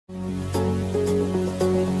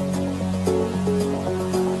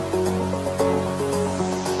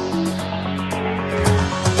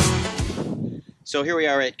So here we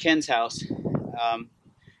are at Ken's house.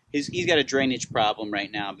 He's got a drainage problem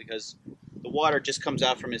right now because the water just comes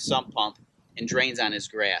out from his sump pump and drains on his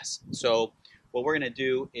grass. So what we're going to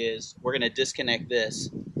do is we're going to disconnect this,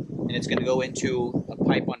 and it's going to go into a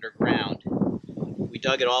pipe underground. We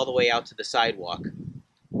dug it all the way out to the sidewalk,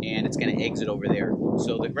 and it's going to exit over there.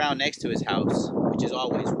 So the ground next to his house, which is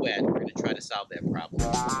always wet, we're going to try to solve that problem.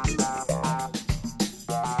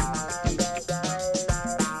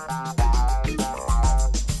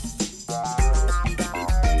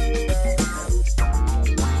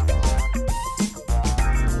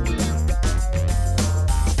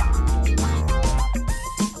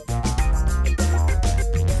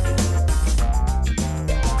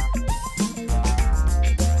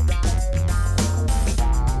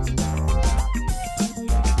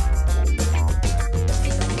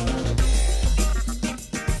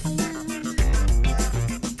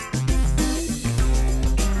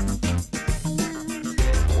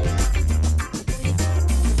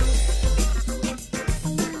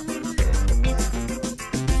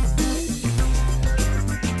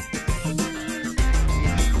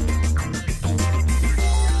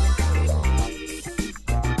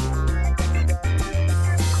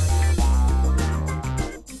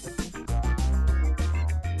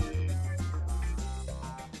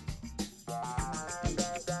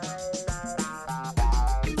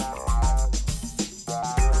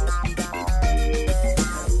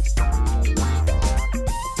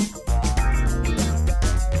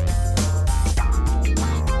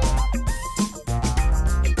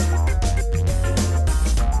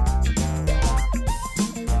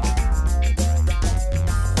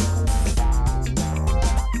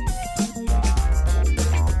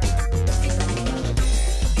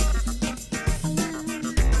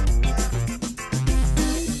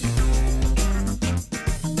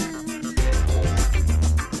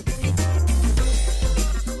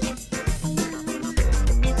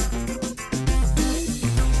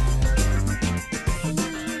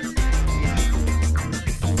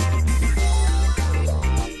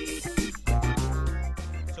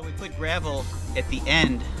 Gravel at the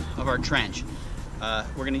end of our trench.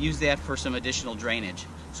 We're going to use that for some additional drainage.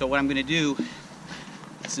 So what I'm going to do,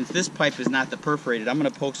 since this pipe is not the perforated, I'm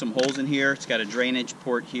going to poke some holes in here. It's got a drainage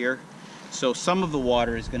port here. So some of the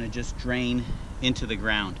water is going to just drain into the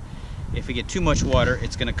ground. If we get too much water,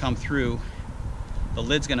 it's going to come through, the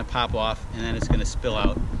lid's going to pop off, and then it's going to spill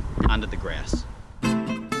out onto the grass.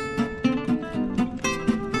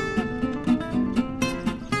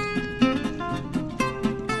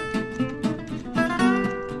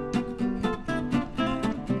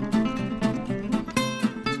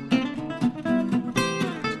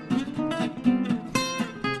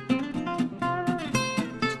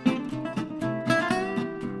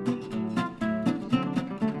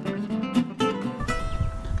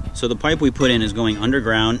 So the pipe we put in is going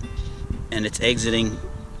underground, and it's exiting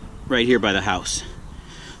right here by the house.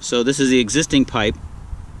 So this is the existing pipe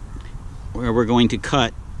where we're going to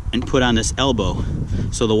cut and put on this elbow.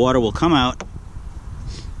 So the water will come out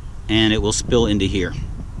and it will spill into here.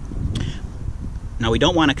 Now we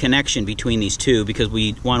don't want a connection between these two because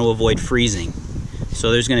we want to avoid freezing.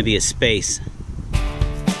 So there's going to be a space.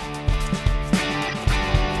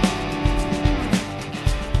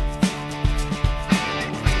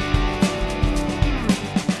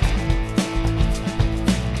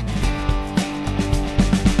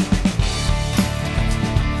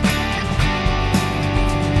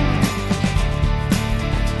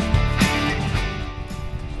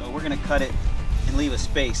 Cut it and leave a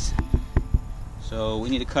space. So we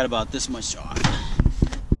need to cut about this much off.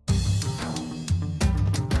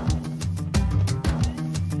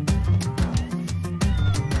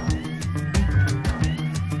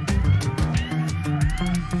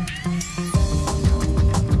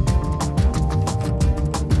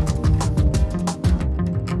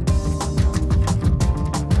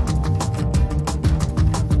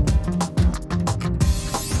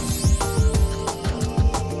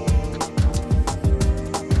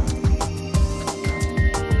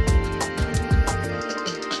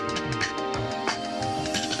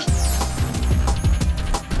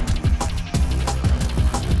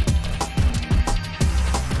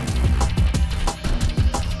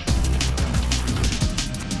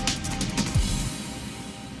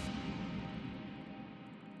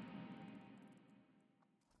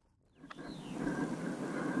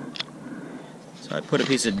 So I put a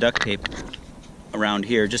piece of duct tape around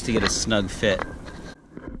here just to get a snug fit.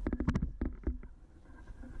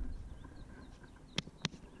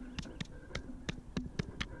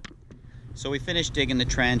 So we finished digging the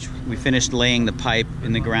trench, we finished laying the pipe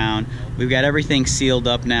in the ground. We've got everything sealed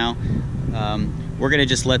up now. we're going to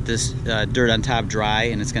just let this dirt on top dry,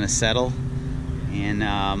 and it's going to settle, and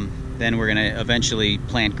then we're going to eventually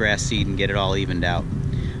plant grass seed and get it all evened out.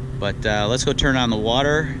 But let's go turn on the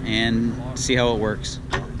water and see how it works.